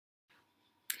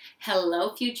Hello,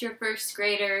 future first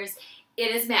graders. It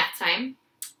is math time,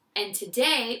 and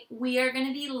today we are going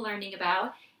to be learning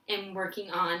about and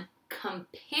working on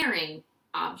comparing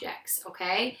objects,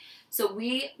 okay? So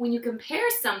when you compare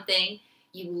something,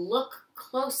 you look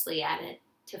closely at it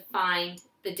to find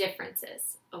the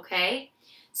differences, okay?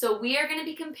 So we are going to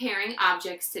be comparing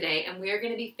objects today, and we are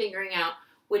going to be figuring out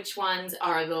which ones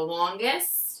are the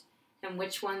longest and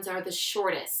which ones are the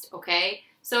shortest, okay?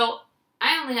 So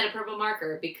I only had a purple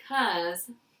marker because,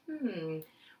 one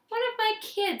of my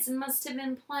kids must have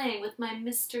been playing with my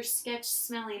Mr. Sketch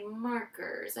smelly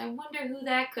markers. I wonder who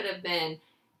that could have been.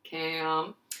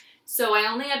 Cam. So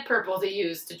I only had purple to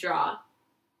use to draw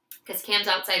because Cam's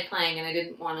outside playing and I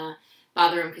didn't want to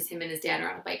bother him because him and his dad are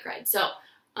on a bike ride. So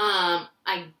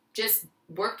I just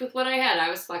worked with what I had. I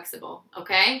was flexible,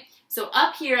 okay? So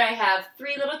up here I have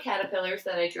 3 little caterpillars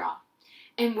that I draw,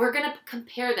 and we're going to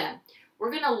compare them. We're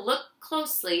going to look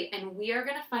closely, and we are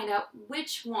going to find out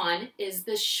which one is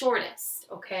the shortest,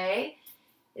 okay?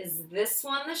 Is this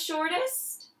one the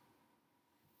shortest?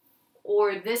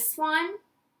 Or this one?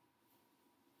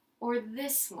 Or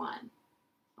this one?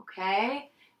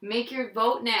 Okay? Make your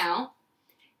vote now,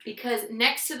 because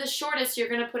next to the shortest, you're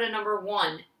going to put a number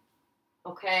 1,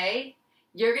 okay?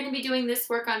 You're going to be doing this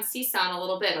work on Seesaw in a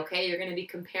little bit, okay? You're going to be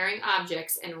comparing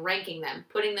objects and ranking them,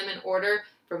 putting them in order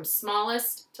from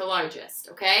smallest to largest,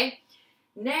 okay?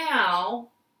 Now,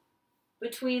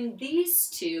 between these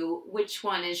two, which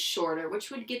one is shorter? Which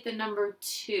would get the number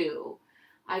 2?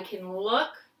 I can look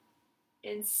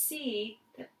and see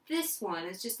that this one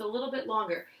is just a little bit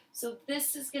longer. So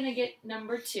this is going to get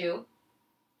number 2.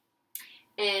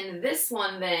 And this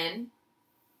one then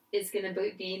is going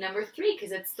to be number 3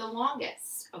 because it's the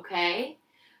longest, okay?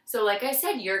 So like I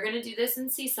said, you're going to do this in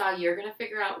Seesaw. You're going to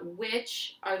figure out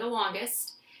which are the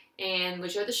longest and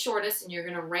which are the shortest, and you're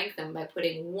going to rank them by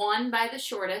putting 1 by the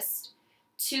shortest,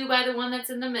 2 by the one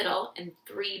that's in the middle, and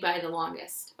 3 by the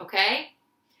longest, okay?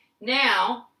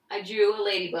 Now, I drew a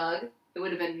ladybug. It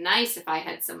would have been nice if I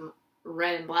had some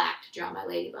red and black to draw my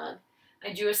ladybug.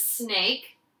 I drew a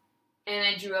snake, and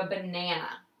I drew a banana,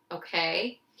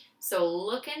 okay? So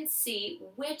look and see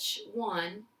which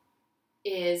one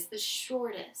is the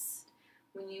shortest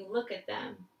when you look at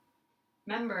them.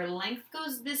 Remember, length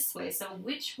goes this way, so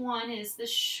which one is the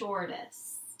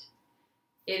shortest?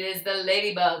 It is the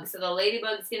ladybug, so the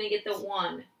ladybug's going to get the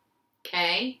 1,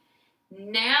 okay?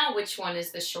 Now which one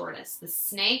is the shortest, the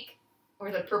snake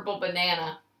or the purple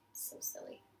banana? So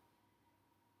silly.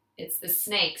 It's the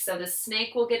snake, so the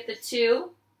snake will get the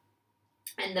 2,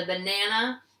 and the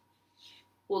banana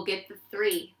will get the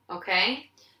 3, okay?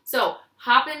 So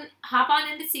hop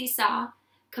on into Seesaw,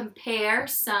 compare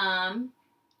some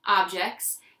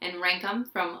objects, and rank them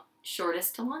from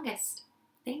shortest to longest.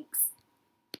 Thanks.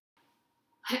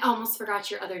 I almost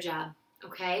forgot your other job,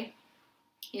 okay?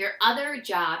 Your other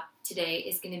job today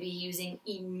is going to be using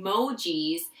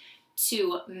emojis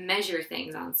to measure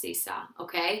things on Seesaw,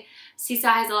 okay?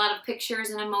 Seesaw has a lot of pictures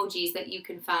and emojis that you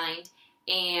can find,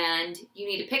 and you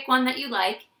need to pick one that you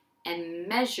like and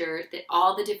measure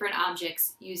all the different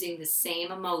objects using the same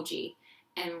emoji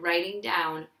and writing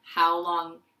down how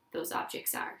long those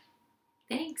objects are.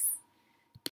 Thanks.